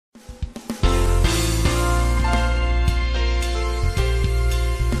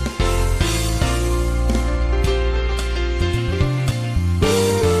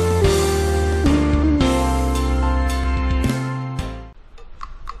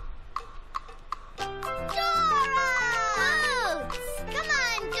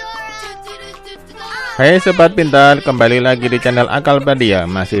Hai sobat pintar, kembali lagi di channel Akalpedia,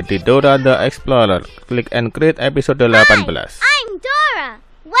 masih di Dora the Explorer. Click and create episode 18. I'm Dora.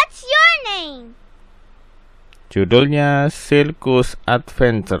 What's your name? Judulnya Circus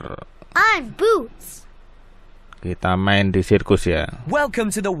Adventure. I'm Boots. Kita main di sirkus ya.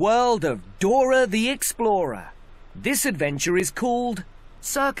 Welcome to the world of Dora the Explorer. This adventure is called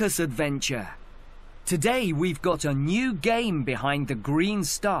Circus Adventure. Today we've got a new game behind the green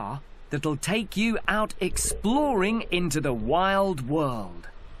star that'll take you out exploring into the wild world.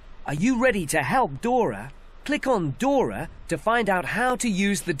 Are you ready to help Dora? Click on Dora to find out how to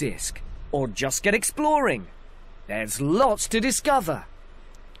use the disc, or just get exploring. There's lots to discover.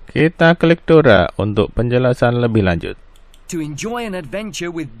 Kita klik Dora untuk penjelasan lebih lanjut. To enjoy an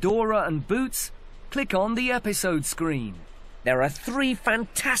adventure with Dora and Boots, click on the episode screen. There are 3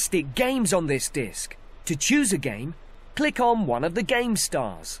 fantastic games on this disc. To choose a game, click on one of the game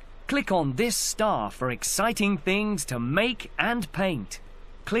stars. Click on this star for exciting things to make and paint.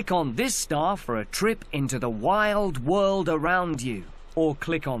 Click on this star for a trip into the wild world around you. Or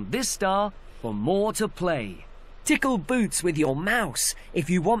click on this star for more to play. Tickle Boots with your mouse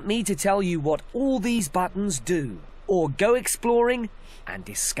if you want me to tell you what all these buttons do. Or go exploring and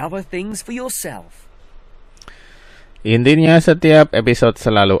discover things for yourself. Intinya setiap episode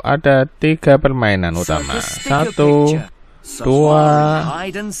selalu ada 3 permainan utama. 1, 2, 3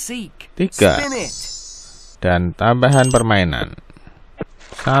 dan tambahan permainan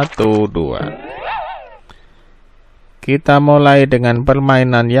 1, 2. Kita mulai dengan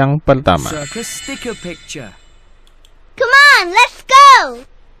permainan yang pertama. Circus sticker picture. Come on, let's go.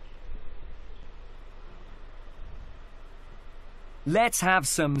 Let's have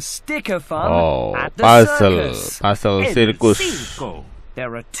some sticker fun at the puzzle circus.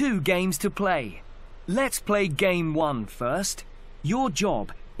 There are 2 games to play. Let's play game 1 first. Your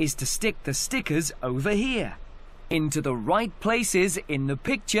job is to stick the stickers over here into the right places in the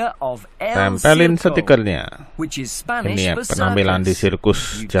picture of El Tempelin Circo, stikernya. which is Spanish Ini for penampilan di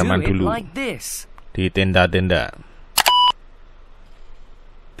circus. sirkus zaman dulu. Like this. Di tenda-tenda.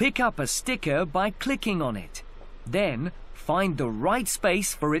 Pick up a sticker by clicking on it. Then find the right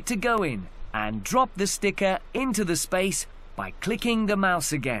space for it to go in and drop the sticker into the space by clicking the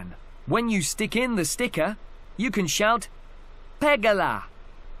mouse again. When you stick in the sticker, you can shout "Pégala,"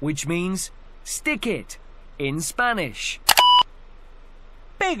 which means stick it in Spanish.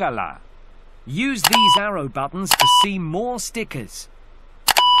 Pégala. Use these arrow buttons to see more stickers.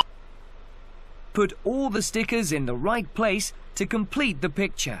 Put all the stickers in the right place to complete the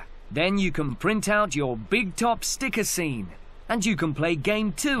picture. Then you can print out your big top sticker scene. And you can play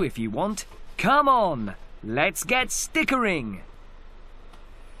game 2 if you want. Come on, let's get stickering.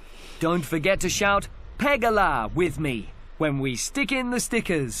 Don't forget to shout "Pégala" with me when we stick in the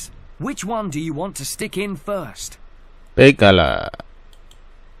stickers. Which one do you want to stick in first? Pégala.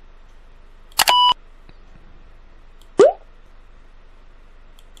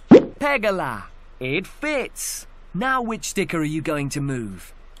 Pégala. It fits. Now which sticker are you going to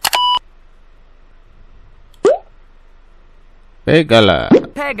move? Pégala.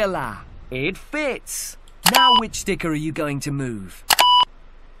 Pégala. It fits. Now which sticker are you going to move?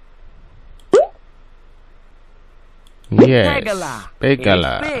 Yes. Pégala. It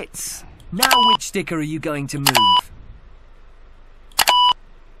fits. Now which sticker are you going to move?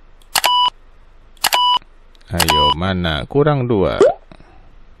 Ayo, mana? Kurang 2.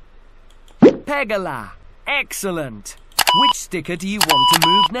 Pégala. Excellent. Which sticker do you want to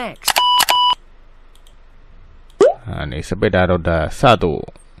move next? Nah, ini sepeda roda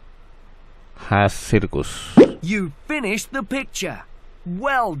 1. Khas sirkus. You finished the picture.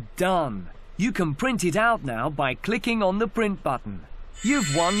 Well done. You can print it out now by clicking on the print button.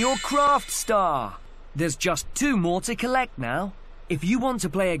 You've won your craft star. There's just 2 more to collect now. If you want to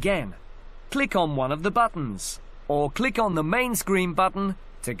play again, click on one of the buttons, or click on the main screen button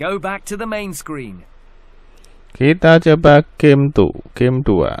to go back to the main screen. Kita coba game 2.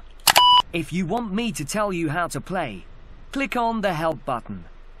 If you want me to tell you how to play, click on the help button.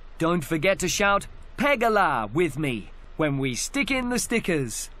 Don't forget to shout "Pégala" with me when we stick in the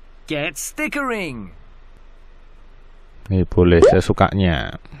stickers. Get stickering! Ini boleh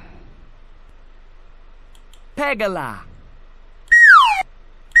sesukanya. Pégala.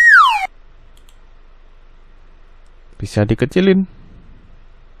 Bisa dikecilin.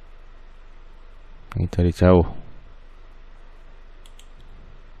 Ini dari jauh.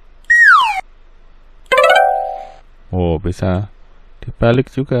 Oh, bisa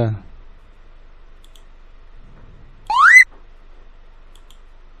dibalik juga.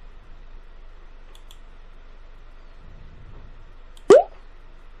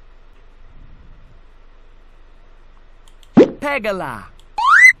 Pegala.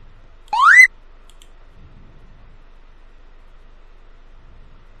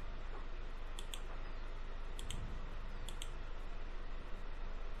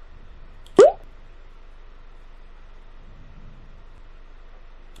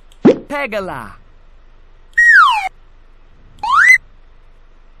 Pegala.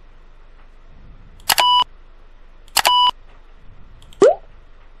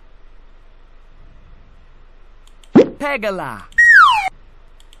 Pegala.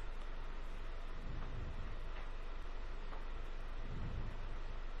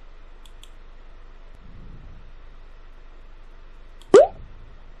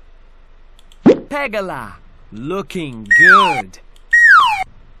 Pegala. Looking good.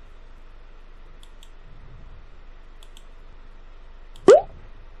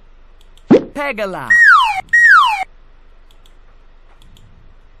 Pegala.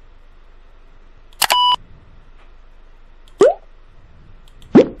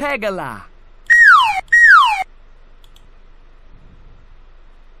 Pegala.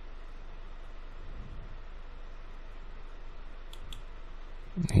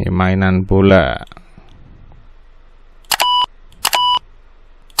 Ini mainan bola.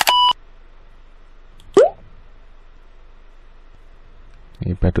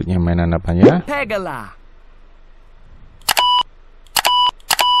 Ini badutnya mainan apa ya? Pegala.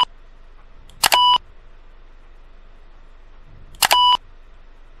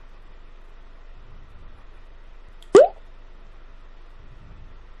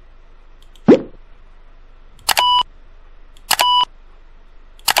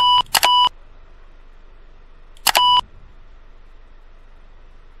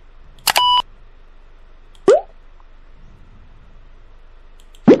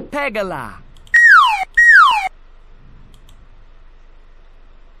 Pegala.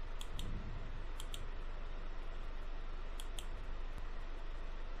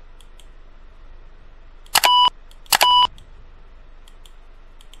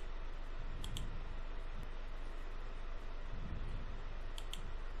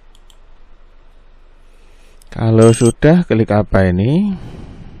 Kalau sudah, klik apa ini?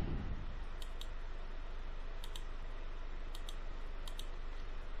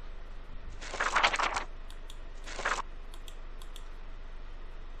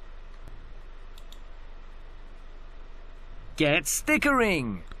 Get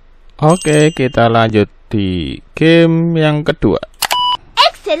stickering. Oke, kita lanjut di game yang kedua.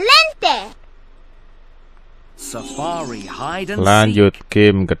 Excelente! Safari hide and Lanjut seek.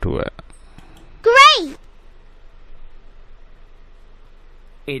 game kedua. Great!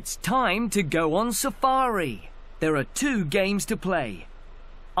 It's time to go on safari. There are 2 games to play.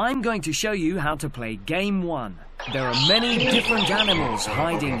 I'm going to show you how to play game 1. There are many different animals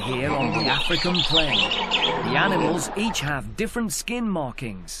hiding here on the African plain. The animals each have different skin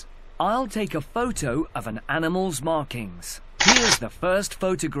markings. I'll take a photo of an animal's markings. Here's the first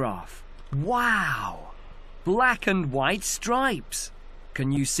photograph. Wow! Black and white stripes.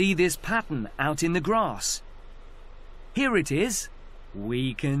 Can you see this pattern out in the grass? Here it is.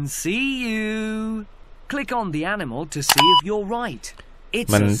 We can see you. Click on the animal to see if you're right. It's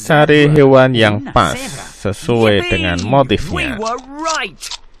a Mencari zebra. hewan yang pas sesuai Yippee! dengan We motifnya. were right.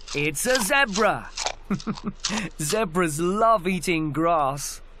 It's a zebra. Zebras love eating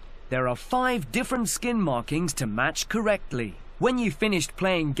grass. There are 5 different skin markings to match correctly. When you've finished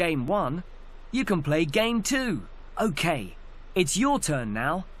playing game 1, you can play game 2. Okay, it's your turn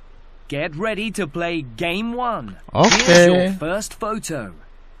now. Get ready to play game 1. Here's your Oke. first photo.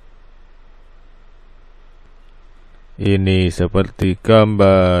 Ini seperti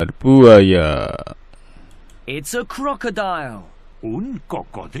gambar buaya. It's a crocodile. Un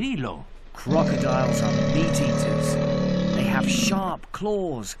cocodrilo. Crocodiles are meat eaters. They have sharp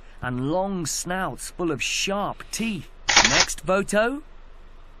claws and long snouts full of sharp teeth. Next photo.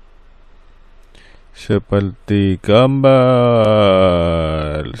 Seperti gambar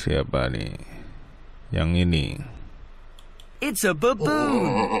siapa nih? Yang ini. It's a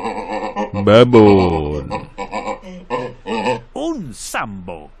baboon. Babon. Un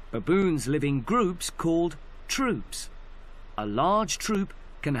sambo. Baboons live in groups called troops. A large troop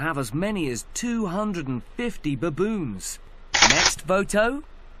can have as many as 250 baboons. Next photo.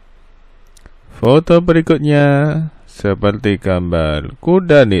 Foto berikutnya seperti gambar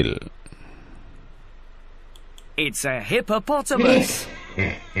kuda Nil. It's a hippopotamus.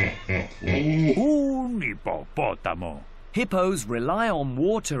 Un hipopótamo. Hippos rely on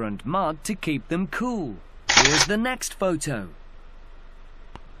water and mud to keep them cool. Here's the next photo.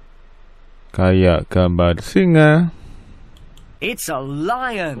 Kayak gambar singa. It's a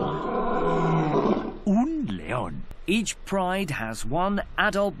lion. Un león. Each pride has one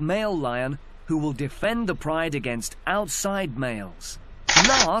adult male lion who will defend the pride against outside males.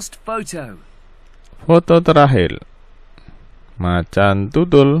 Last photo. Foto terakhir. Macan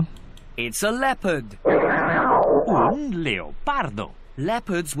tutul. It's a leopard. Un leopardo.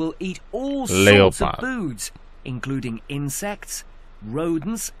 Leopards will eat all sorts of Leopard. foods, including insects,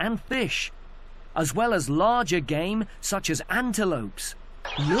 rodents and fish, as well as larger game such as antelopes.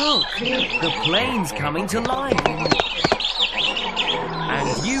 Look, the plane's coming to life. And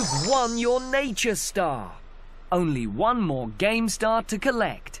you've won your nature star. Only one more game star to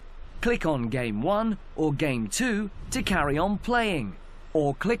collect. Click on Game 1 or Game 2 to carry on playing,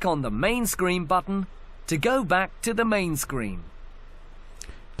 or click on the main screen button to go back to the main screen.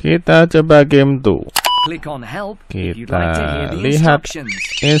 Kita coba game 2. Click on Help if you'd like to Kita hear the lihat instructions.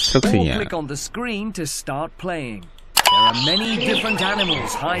 Or instruksinya. click on the screen to start playing. There are many different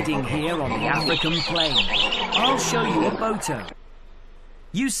animals hiding here on the African plain. I'll show you a photo.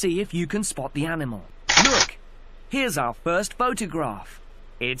 You see if you can spot the animal. Look, here's our first photograph.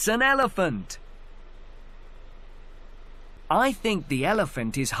 It's an elephant. I think the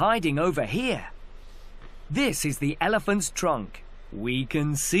elephant is hiding over here. This is the elephant's trunk. We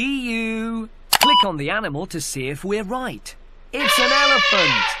can see you. Click on the animal to see if we're right. It's an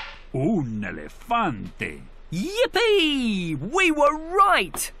elephant. Un elefante. Yippee! We were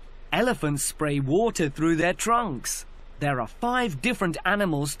right! Elephants spray water through their trunks. There are 5 different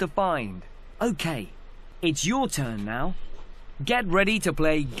animals to find. Okay, it's your turn now. Get ready to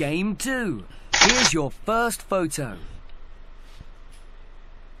play Game 2. Here's your first photo.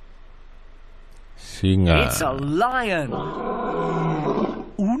 Singa. It's a lion.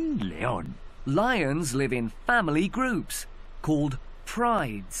 Un león. Lions live in family groups called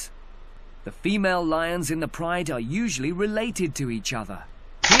prides. The female lions in the pride are usually related to each other.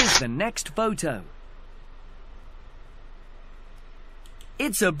 Here's the next photo.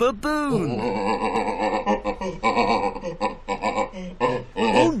 It's a baboon.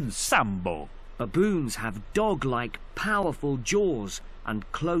 Un sambo. Baboons have dog-like powerful jaws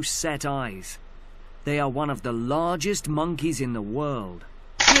and close-set eyes. They are one of the largest monkeys in the world.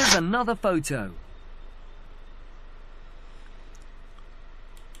 Here's another photo.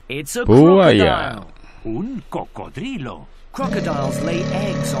 It's a Buaya. crocodile. Un cocodrilo. Crocodiles lay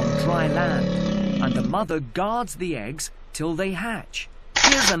eggs on dry land, and the mother guards the eggs till they hatch.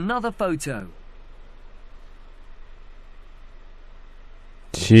 Here's another photo.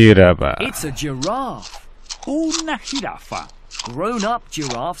 Giraffe. It's a giraffe. Una jirafa. Grown-up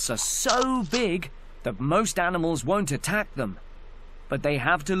giraffes are so big that most animals won't attack them. But they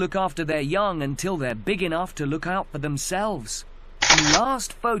have to look after their young until they're big enough to look out for themselves.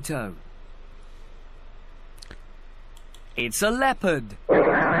 Last photo. It's a leopard.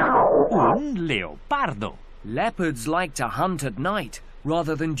 Un leopardo. Leopards like to hunt at night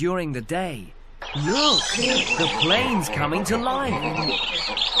rather than during the day. Look, the plane's coming to life.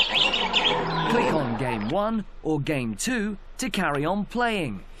 Click on Game 1 or Game 2 to carry on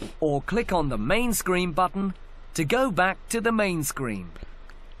playing, or click on the main screen button to go back to the main screen.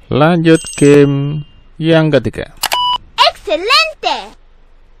 Lanjut game yang ketiga. Excelente!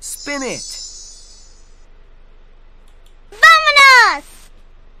 Spin it. Vámonos!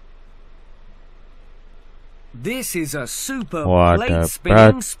 This is a super What plate a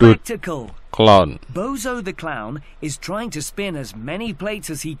spinning badut. spectacle. Clown. Bozo the clown is trying to spin as many plates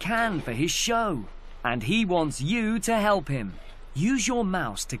as he can for his show, and he wants you to help him. Use your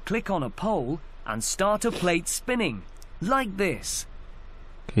mouse to click on a pole and start a plate spinning, like this.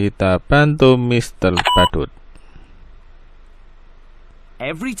 Kita bantu Mr. Badut.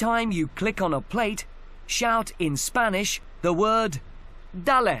 Every time you click on a plate, shout in Spanish the word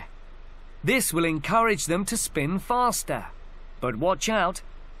dale. This will encourage them to spin faster. But watch out,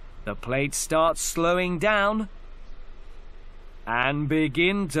 the plate starts slowing down and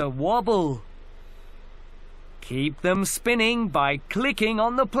begin to wobble. Keep them spinning by clicking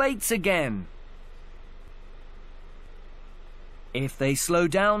on the plates again. If they slow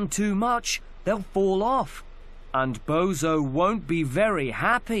down too much, they'll fall off, and Bozo won't be very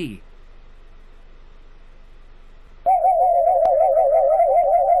happy.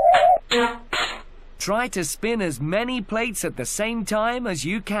 Try to spin as many plates at the same time as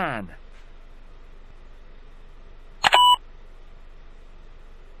you can.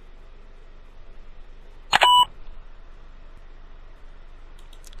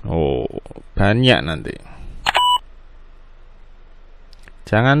 Oh, banyak nanti.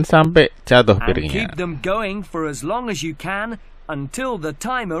 Jangan sampai jatuh And piringnya. keep them going for as long as you can until the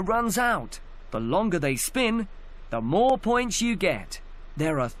timer runs out. The longer they spin, the more points you get.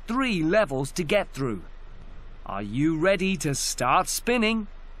 There are 3 levels to get through.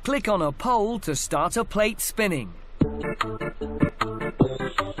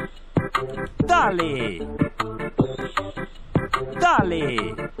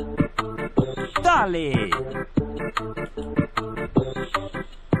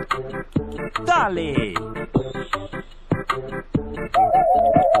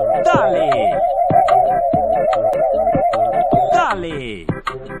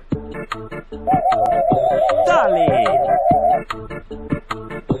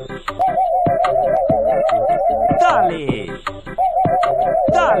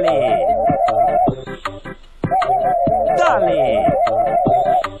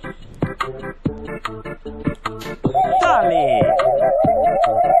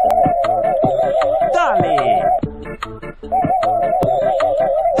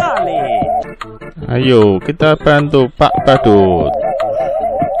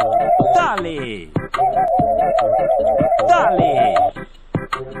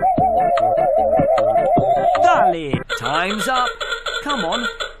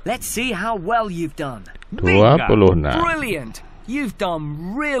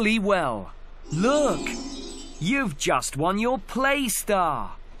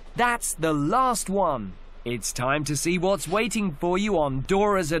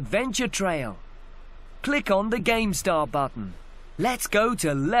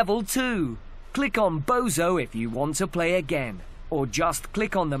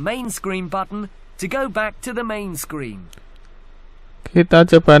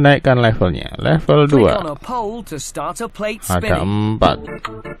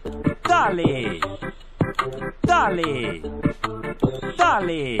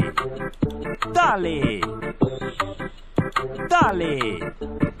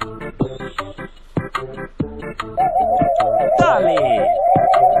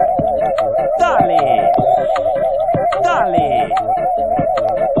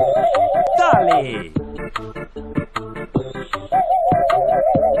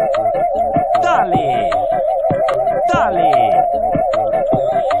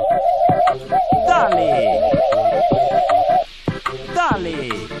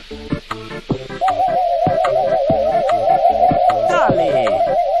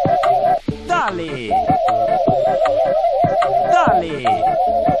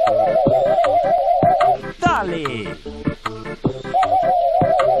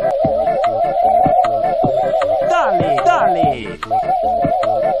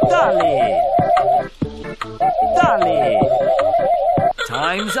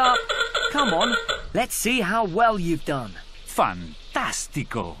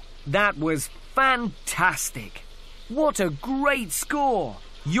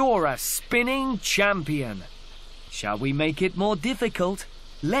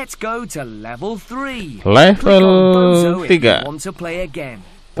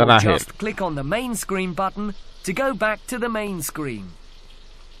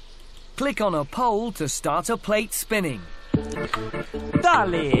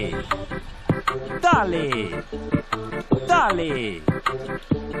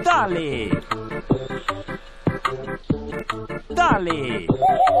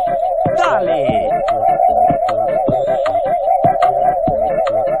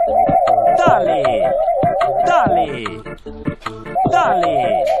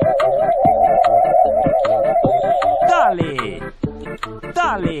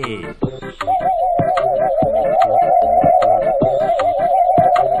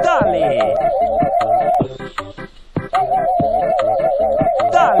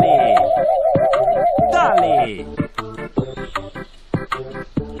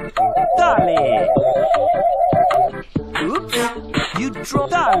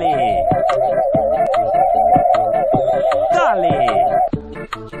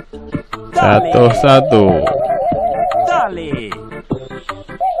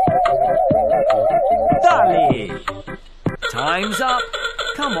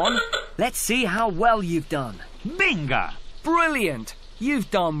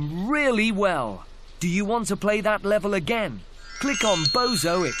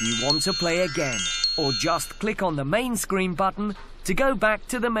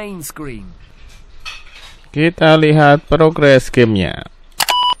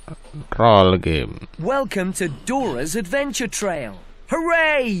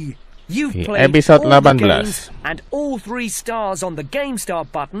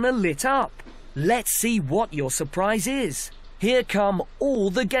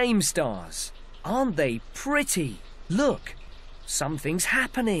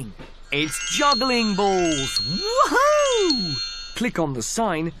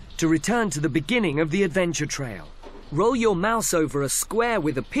 to return to the beginning of the adventure trail. Roll your mouse over a square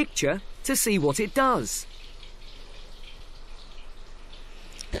with a picture to see what it does.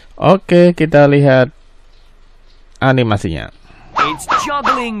 Oke, kita lihat animasinya. It's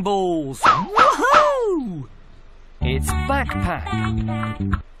juggling balls. Woohoo! It's backpack.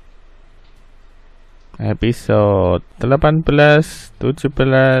 Episode 18, 17,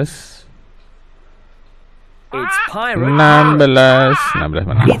 It's pirate. 16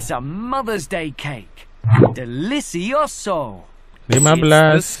 mana? It's a Mother's Day cake. Delicioso. 15, It's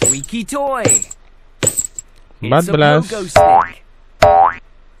the squeaky toy. It's a 14, pogo stick.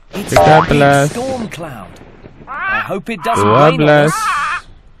 It's a 13, big storm cloud. I hope it doesn't rain on 12, us.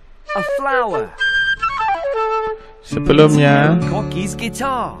 A flower. sebelumnya, Cocky's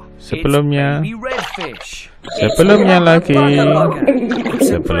guitar. sebelumnya, It's baby redfish. sebelumnya lagi,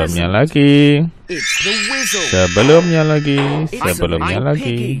 sebelumnya lagi, It's the whistle. sebelumnya lagi, It's sebelumnya a lagi,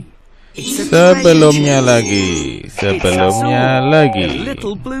 piggy. It's a sebelumnya treasure lagi, chest. sebelumnya It's a lagi.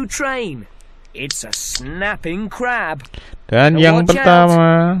 little blue train. It's a snapping crab. Dan Now yang watch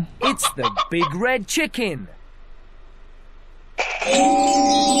pertama, It's the big red chicken.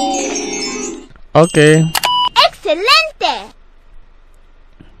 oke, Excelente!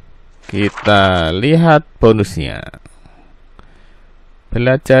 kita lihat bonusnya.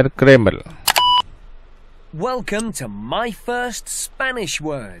 Belajar grammar. Welcome to my first Spanish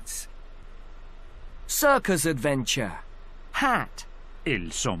words. Circus adventure. Hat.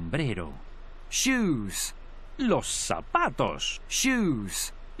 El sombrero. Shoes. Los zapatos.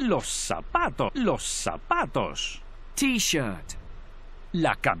 Shoes. Los zapatos. Los zapatos. T-shirt.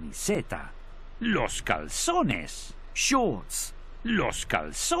 La camiseta. Los calzones. Shorts. Los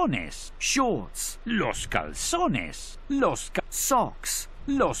calzones. Shorts. Los calzones. Socks.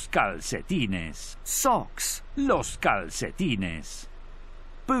 Los calcetines. Socks. Los calcetines.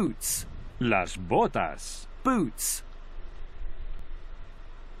 Boots. Las botas. Boots.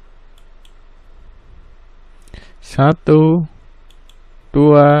 1, 2, 3,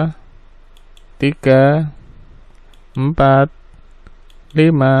 4, 5, 6, 7, 8, 9,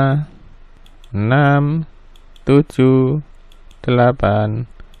 10, 11, 12, 13, 14,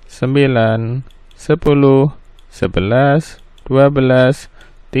 15, 16,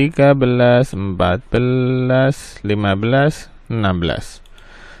 17,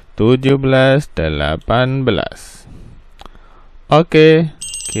 18. Oke,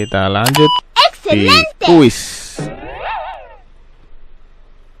 kita lanjut di kuis.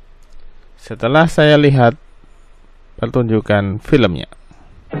 Setelah saya lihat pertunjukan filmnya.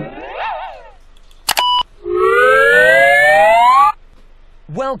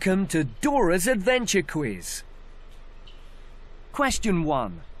 Welcome to Dora's Adventure Quiz. Question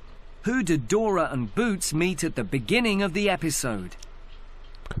 1. Who did Dora and Boots meet at the beginning of the episode?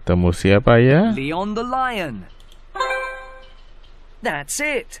 Ketemu siapa ya? Leon the lion. That's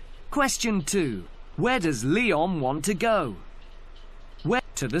it. Question 2. Where does Leon want to go? Where?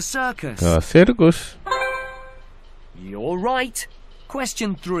 To the circus. Ke sirkus. You're right.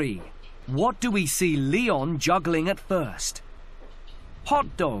 Question 3. What do we see Leon juggling at first? Hot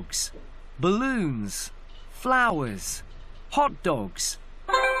dogs, balloons, flowers, hot dogs.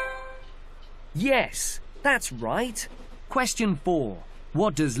 Yes, that's right. Question 4.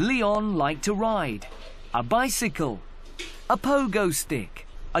 What does Leon like to ride? A bicycle, a pogo stick,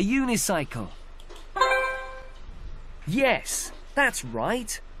 a unicycle. Yes, that's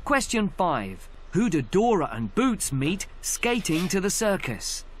right. Question 5. Who do Dora and Boots meet skating to the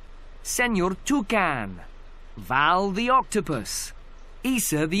circus? Senor Toucan, Val the octopus,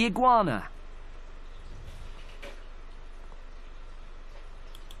 Isa the iguana.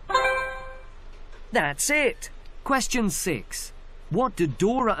 That's it. Question 6. What do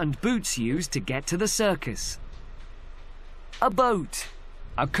Dora and Boots use to get to the circus? A boat,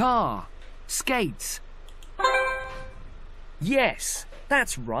 a car, skates. Yes,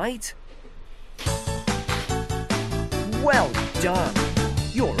 that's right. Well done.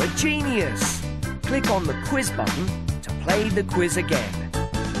 You're a genius. Click on the quiz button to play the quiz again,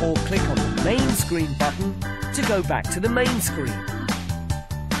 or click on the main screen button to go back to the main screen.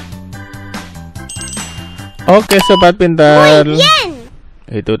 Oke sobat pintar, Muy bien.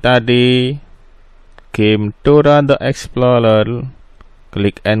 itu tadi game Dora the Explorer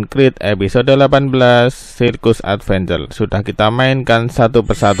Click and Create episode 18 Circus Adventure. Sudah kita mainkan satu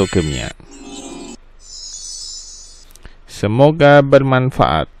persatu gamenya. Semoga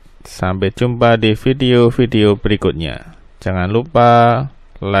bermanfaat. Sampai jumpa di video-video berikutnya. Jangan lupa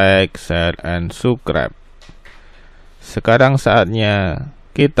like, share, and subscribe. Sekarang saatnya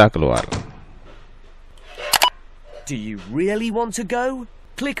kita keluar. Do you really want to go?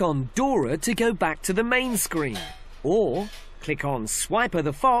 Click on Dora to go back to the main screen, or click on Swiper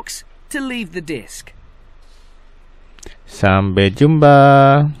the Fox to leave the disc. Sampai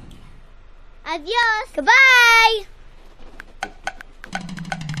jumpa. Adios. Goodbye.